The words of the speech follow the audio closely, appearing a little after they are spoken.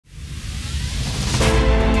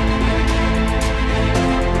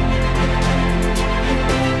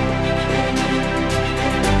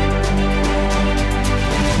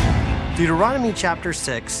Deuteronomy chapter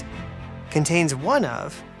 6 contains one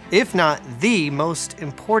of, if not the most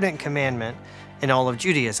important commandment in all of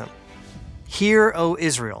Judaism. Hear, O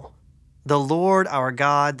Israel, the Lord our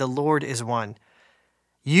God, the Lord is one.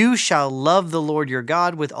 You shall love the Lord your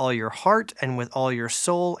God with all your heart and with all your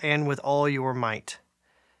soul and with all your might.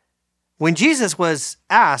 When Jesus was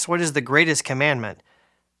asked what is the greatest commandment,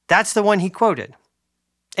 that's the one he quoted.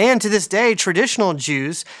 And to this day, traditional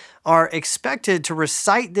Jews are expected to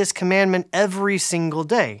recite this commandment every single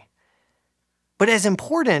day. But as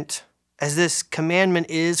important as this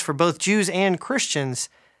commandment is for both Jews and Christians,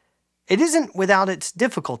 it isn't without its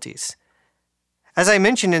difficulties. As I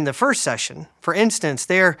mentioned in the first session, for instance,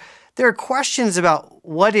 there are questions about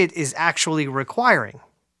what it is actually requiring.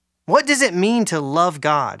 What does it mean to love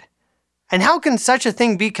God? And how can such a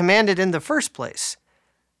thing be commanded in the first place?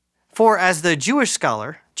 For as the Jewish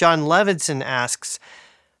scholar John Levinson asks,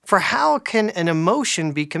 for how can an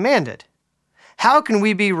emotion be commanded? How can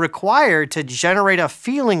we be required to generate a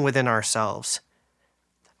feeling within ourselves?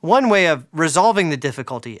 One way of resolving the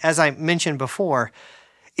difficulty, as I mentioned before,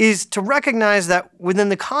 is to recognize that within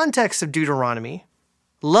the context of Deuteronomy,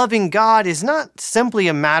 loving God is not simply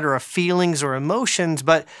a matter of feelings or emotions,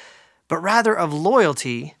 but rather of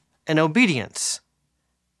loyalty and obedience.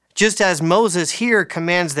 Just as Moses here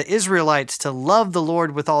commands the Israelites to love the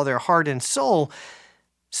Lord with all their heart and soul,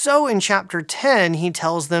 so in chapter 10, he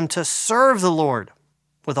tells them to serve the Lord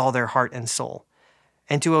with all their heart and soul,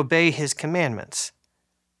 and to obey his commandments.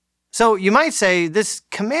 So you might say this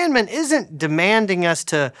commandment isn't demanding us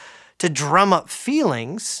to drum up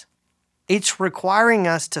feelings. It's requiring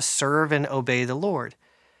us to serve and obey the Lord.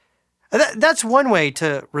 That's one way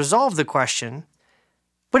to resolve the question,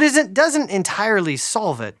 but it doesn't entirely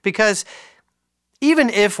solve it, because even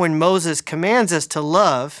if when Moses commands us to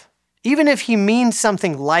love, even if he means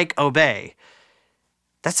something like obey,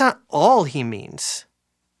 that's not all he means.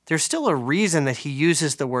 There's still a reason that he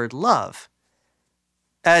uses the word love.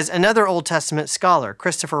 As another Old Testament scholar,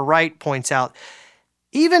 Christopher Wright, points out,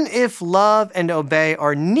 even if love and obey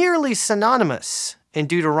are nearly synonymous in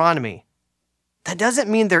Deuteronomy, that doesn't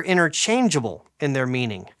mean they're interchangeable in their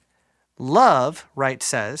meaning. Love, Wright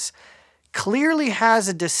says, clearly has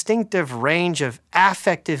a distinctive range of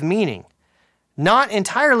affective meaning, not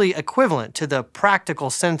entirely equivalent to the practical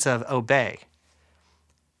sense of obey.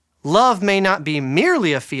 Love may not be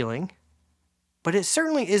merely a feeling, but it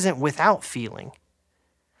certainly isn't without feeling.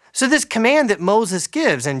 So this command that Moses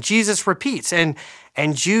gives and Jesus repeats and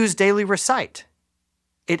Jews daily recite,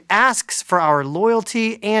 it asks for our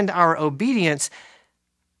loyalty and our obedience,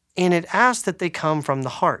 and it asks that they come from the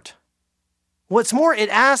heart. What's more, it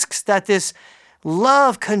asks that this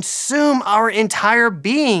love consume our entire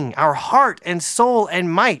being, our heart and soul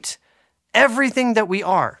and might, everything that we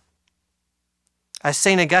are. As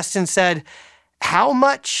St. Augustine said, how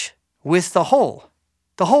much with the whole?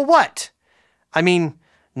 The whole what? I mean,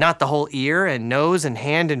 not the whole ear and nose and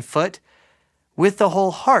hand and foot, with the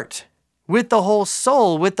whole heart, with the whole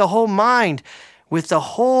soul, with the whole mind, with the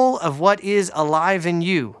whole of what is alive in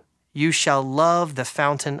you, you shall love the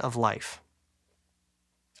fountain of life.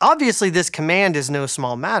 Obviously, this command is no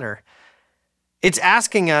small matter. It's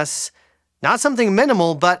asking us not something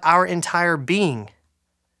minimal, but our entire being.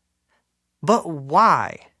 But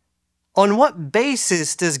why? On what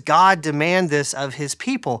basis does God demand this of his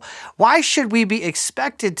people? Why should we be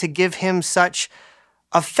expected to give him such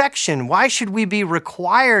affection? Why should we be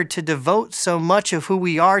required to devote so much of who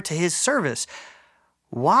we are to his service?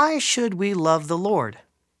 Why should we love the Lord?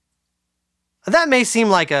 That may seem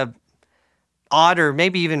like a odd or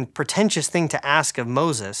maybe even pretentious thing to ask of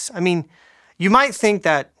Moses. I mean, you might think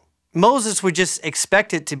that Moses would just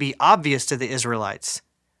expect it to be obvious to the Israelites,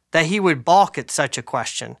 that he would balk at such a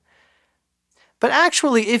question. But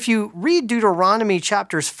actually, if you read Deuteronomy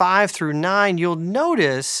chapters 5 through 9, you'll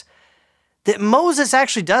notice that Moses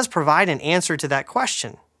actually does provide an answer to that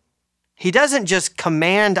question. He doesn't just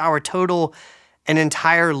command our total and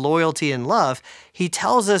entire loyalty and love. He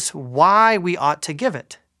tells us why we ought to give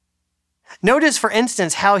it. Notice, for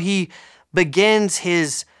instance, how he begins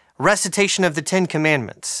his recitation of the Ten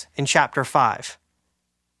Commandments in chapter 5.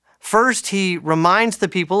 First, he reminds the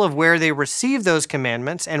people of where they received those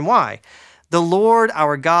commandments and why. The Lord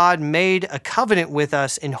our God made a covenant with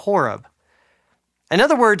us in Horeb. In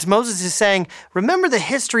other words, Moses is saying, remember the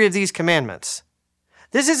history of these commandments.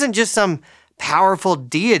 This isn't just some powerful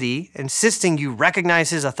deity insisting you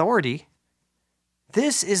recognize his authority.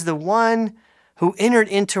 This is the one who entered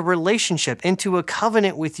into relationship, into a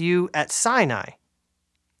covenant with you at Sinai.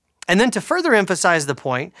 And then to further emphasize the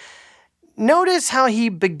point, notice how he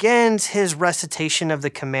begins his recitation of the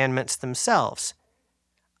commandments themselves.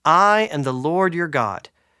 I am the Lord your God,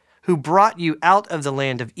 who brought you out of the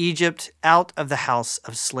land of Egypt, out of the house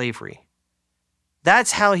of slavery.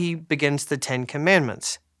 That's how he begins the Ten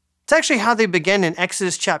Commandments. It's actually how they begin in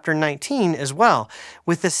Exodus chapter 19 as well,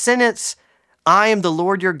 with the sentence, I am the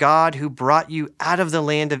Lord your God who brought you out of the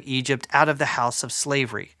land of Egypt, out of the house of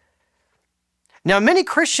slavery. Now, many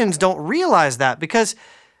Christians don't realize that because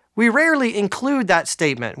we rarely include that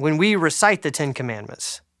statement when we recite the Ten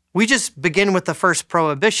Commandments. We just begin with the first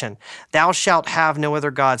prohibition, thou shalt have no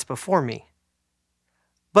other gods before me.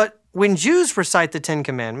 But when Jews recite the Ten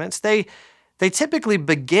Commandments, they typically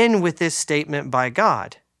begin with this statement by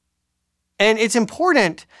God. And it's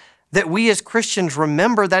important that we as Christians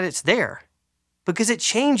remember that it's there because it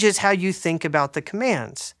changes how you think about the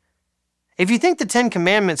commands. If you think the Ten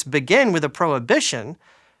Commandments begin with a prohibition,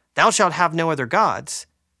 thou shalt have no other gods,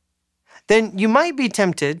 then you might be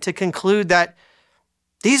tempted to conclude that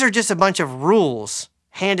these are just a bunch of rules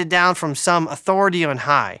handed down from some authority on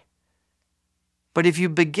high. But if you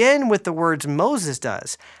begin with the words Moses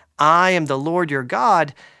does, I am the Lord your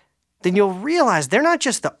God, then you'll realize they're not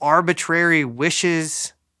just the arbitrary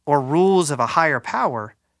wishes or rules of a higher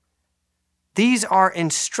power. These are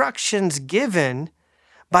instructions given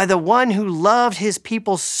by the one who loved his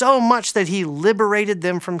people so much that he liberated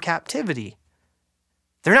them from captivity.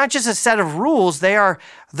 They're not just a set of rules, they are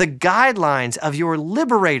the guidelines of your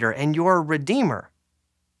liberator and your redeemer,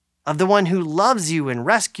 of the one who loves you and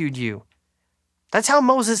rescued you. That's how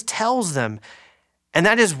Moses tells them, and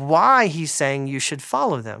that is why he's saying you should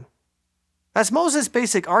follow them. That's Moses'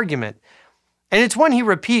 basic argument, and it's one he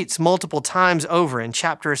repeats multiple times over in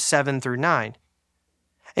chapters 7 through 9.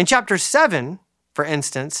 In chapter 7, for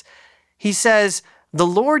instance, he says, the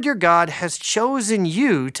Lord your God has chosen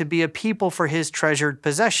you to be a people for his treasured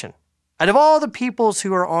possession, out of all the peoples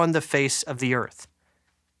who are on the face of the earth.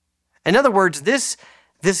 In other words, this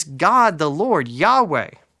God, the Lord,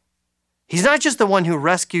 Yahweh, he's not just the one who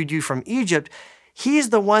rescued you from Egypt, he's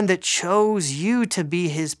the one that chose you to be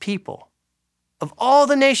his people. Of all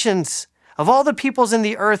the nations, of all the peoples in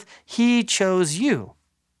the earth, he chose you.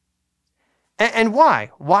 And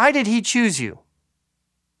why? Why did he choose you?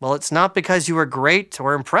 Well, it's not because you were great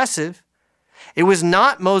or impressive. It was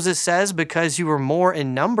not, Moses says, because you were more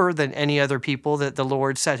in number than any other people that the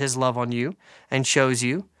Lord set his love on you and chose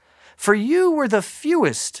you. For you were the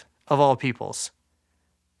fewest of all peoples.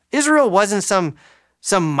 Israel wasn't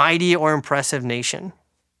some mighty or impressive nation,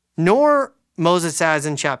 nor, Moses says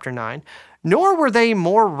in chapter 9, nor were they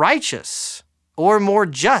more righteous or more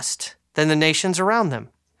just than the nations around them.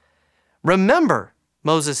 Remember,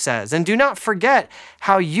 Moses says, and do not forget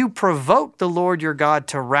how you provoked the Lord your God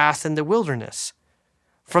to wrath in the wilderness.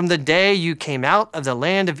 From the day you came out of the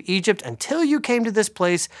land of Egypt until you came to this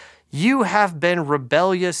place, you have been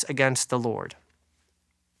rebellious against the Lord.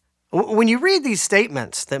 When you read these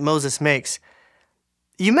statements that Moses makes,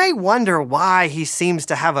 you may wonder why he seems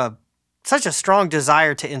to have such a strong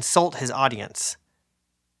desire to insult his audience.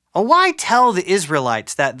 Why tell the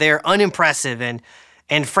Israelites that they're unimpressive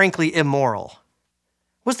and frankly immoral?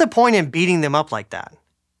 What's the point in beating them up like that?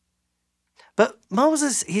 But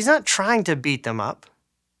Moses, he's not trying to beat them up,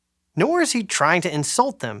 nor is he trying to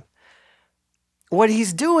insult them. What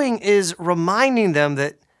he's doing is reminding them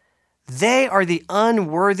that they are the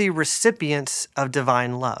unworthy recipients of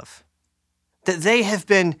divine love, that they have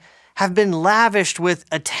been lavished with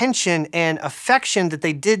attention and affection that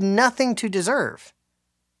they did nothing to deserve.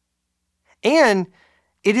 And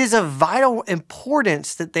it is of vital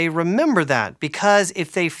importance that they remember that, because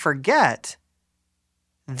if they forget,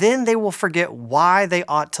 then they will forget why they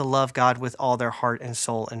ought to love God with all their heart and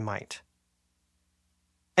soul and might.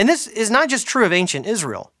 And this is not just true of ancient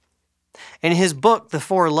Israel. In his book, The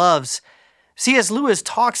Four Loves, C.S. Lewis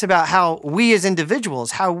talks about how we as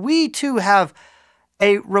individuals, how we too have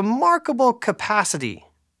a remarkable capacity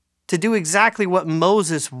to do exactly what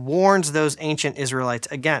Moses warns those ancient Israelites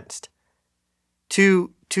against.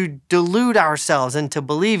 To delude ourselves into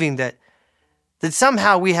believing that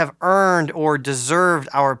somehow we have earned or deserved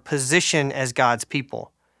our position as God's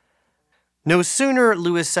people. No sooner,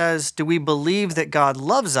 Lewis says, do we believe that God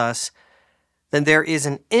loves us than there is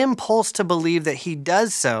an impulse to believe that he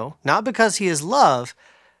does so, not because he is love,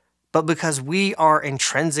 but because we are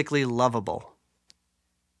intrinsically lovable.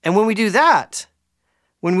 And when we do that,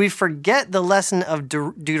 when we forget the lesson of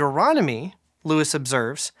Deuteronomy, Lewis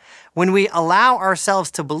observes, when we allow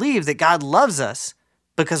ourselves to believe that God loves us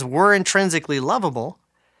because we're intrinsically lovable,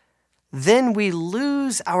 then we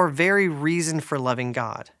lose our very reason for loving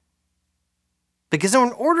God. Because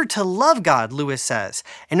in order to love God, Lewis says,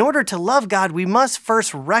 in order to love God, we must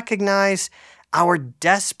first recognize our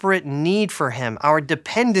desperate need for Him, our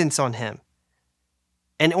dependence on Him.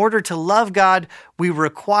 In order to love God, we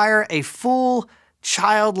require a full,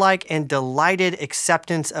 childlike, and delighted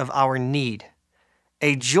acceptance of our need,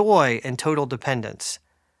 a joy and total dependence.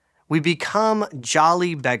 We become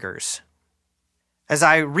jolly beggars. As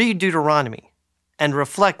I read Deuteronomy and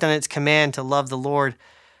reflect on its command to love the Lord,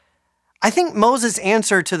 I think Moses'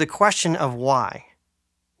 answer to the question of why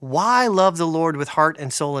love the Lord with heart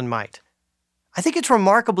and soul and might, I think it's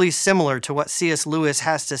remarkably similar to what C.S. Lewis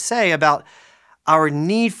has to say about our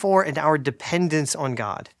need for and our dependence on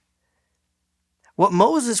God. What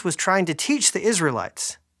Moses was trying to teach the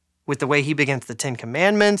Israelites, with the way he begins the Ten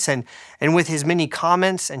Commandments and with his many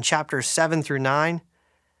comments in chapters 7 through 9,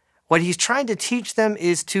 what he's trying to teach them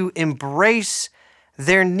is to embrace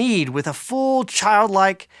their need with a full,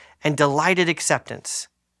 childlike, and delighted acceptance,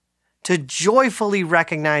 to joyfully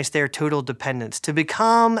recognize their total dependence, to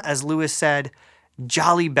become, as Lewis said,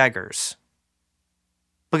 jolly beggars.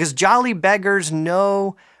 Because jolly beggars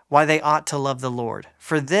know why they ought to love the Lord.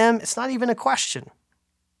 For them, it's not even a question.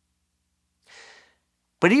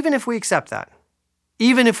 But even if we accept that,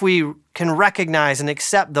 even if we can recognize and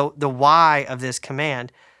accept the why of this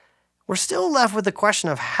command, we're still left with the question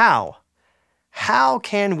of how. How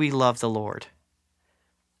can we love the Lord?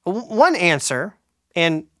 One answer,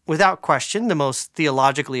 and without question the most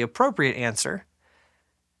theologically appropriate answer,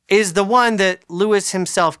 is the one that Lewis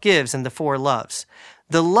himself gives in the Four Loves.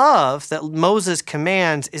 The love that Moses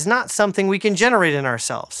commands is not something we can generate in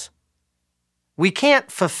ourselves. We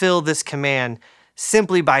can't fulfill this command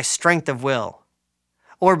simply by strength of will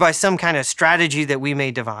or by some kind of strategy that we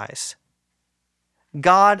may devise.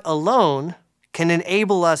 God alone can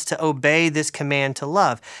enable us to obey this command to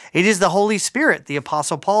love. It is the Holy Spirit, the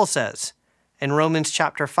Apostle Paul says in Romans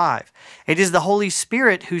chapter 5. It is the Holy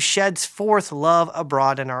Spirit who sheds forth love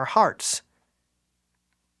abroad in our hearts.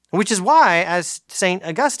 Which is why, as St.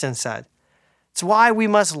 Augustine said, it's why we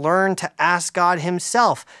must learn to ask God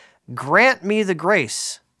Himself, grant me the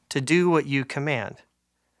grace to do what you command.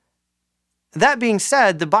 That being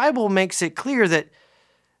said, the Bible makes it clear that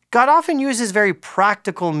God often uses very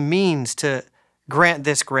practical means to grant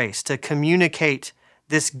this grace, to communicate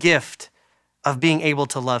this gift of being able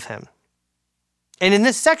to love Him. And in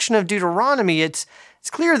this section of Deuteronomy, it's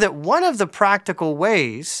clear that one of the practical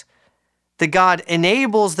ways that God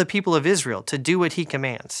enables the people of Israel to do what He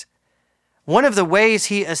commands, one of the ways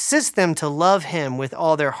He assists them to love Him with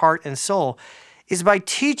all their heart and soul, is by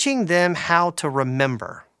teaching them how to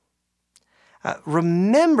remember.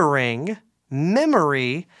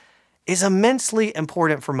 Memory is immensely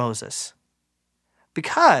important for Moses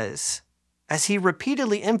because, as he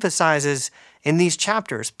repeatedly emphasizes in these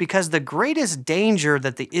chapters, because the greatest danger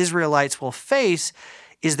that the Israelites will face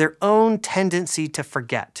is their own tendency to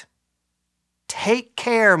forget. Take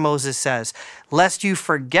care, Moses says, lest you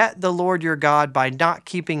forget the Lord your God by not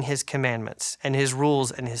keeping His commandments and His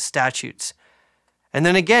rules and His statutes. And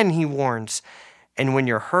then again he warns, and when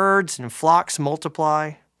your herds and flocks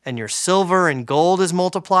multiply, and your silver and gold is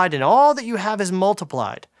multiplied, and all that you have is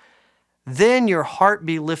multiplied, then your heart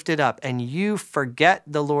be lifted up, and you forget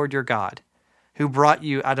the Lord your God, who brought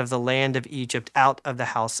you out of the land of Egypt, out of the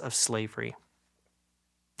house of slavery.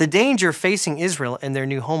 The danger facing Israel in their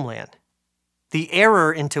new homeland, the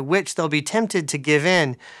error into which they'll be tempted to give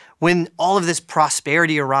in when all of this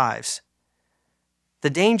prosperity arrives, the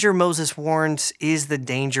danger Moses warns is the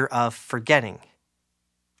danger of forgetting.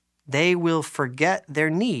 They will forget their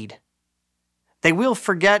need. They will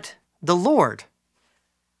forget the Lord.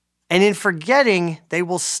 And in forgetting, they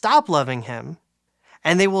will stop loving Him,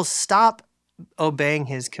 and they will stop obeying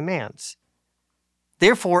His commands.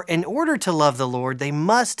 Therefore, in order to love the Lord, they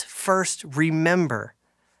must first remember.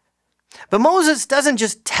 But Moses doesn't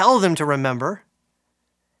just tell them to remember.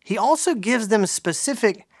 He also gives them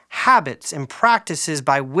specific habits and practices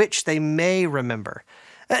by which they may remember.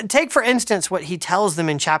 Take, for instance, what he tells them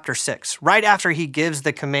in chapter 6, right after he gives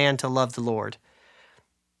the command to love the Lord.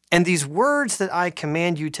 And these words that I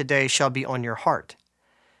command you today shall be on your heart.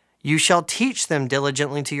 You shall teach them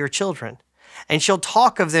diligently to your children, and shall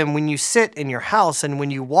talk of them when you sit in your house and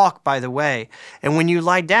when you walk by the way, and when you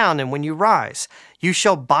lie down and when you rise. You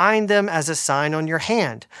shall bind them as a sign on your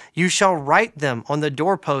hand. You shall write them on the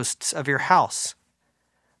doorposts of your house.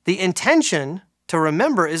 The intention to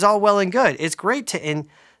remember is all well and good. It's great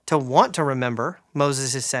to want to remember,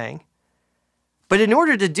 Moses is saying. But in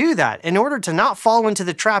order to do that, in order to not fall into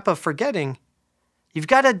the trap of forgetting, you've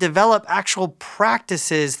got to develop actual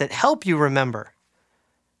practices that help you remember.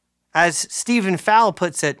 As Stephen Fowle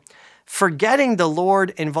puts it, forgetting the Lord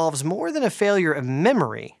involves more than a failure of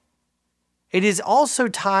memory. It is also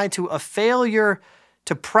tied to a failure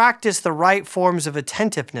to practice the right forms of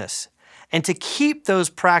attentiveness and to keep those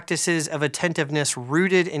practices of attentiveness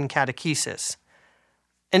rooted in catechesis.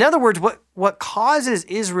 In other words, what causes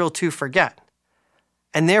Israel to forget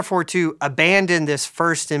and therefore to abandon this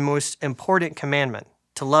first and most important commandment,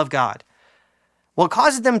 to love God, what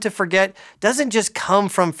causes them to forget doesn't just come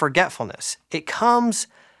from forgetfulness. It comes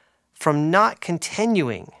from not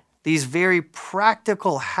continuing these very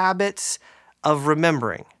practical habits of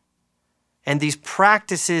remembering and these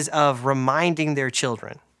practices of reminding their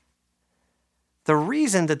children. The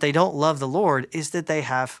reason that they don't love the Lord is that they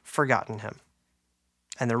have forgotten him.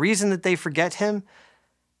 And the reason that they forget him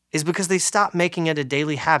is because they stop making it a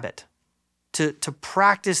daily habit to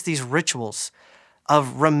practice these rituals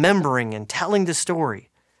of remembering and telling the story.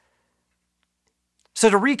 So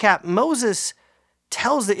to recap, Moses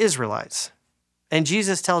tells the Israelites, and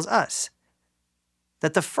Jesus tells us,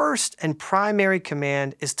 that the first and primary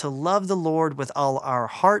command is to love the Lord with all our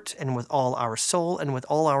heart and with all our soul and with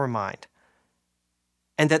all our mind.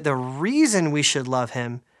 And that the reason we should love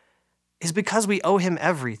him is because we owe him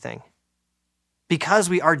everything, because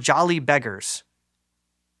we are jolly beggars,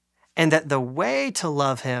 and that the way to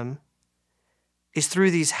love him is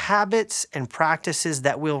through these habits and practices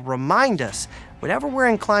that will remind us, whenever we're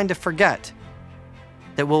inclined to forget,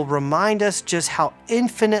 that will remind us just how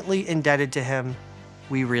infinitely indebted to him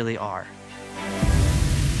we really are.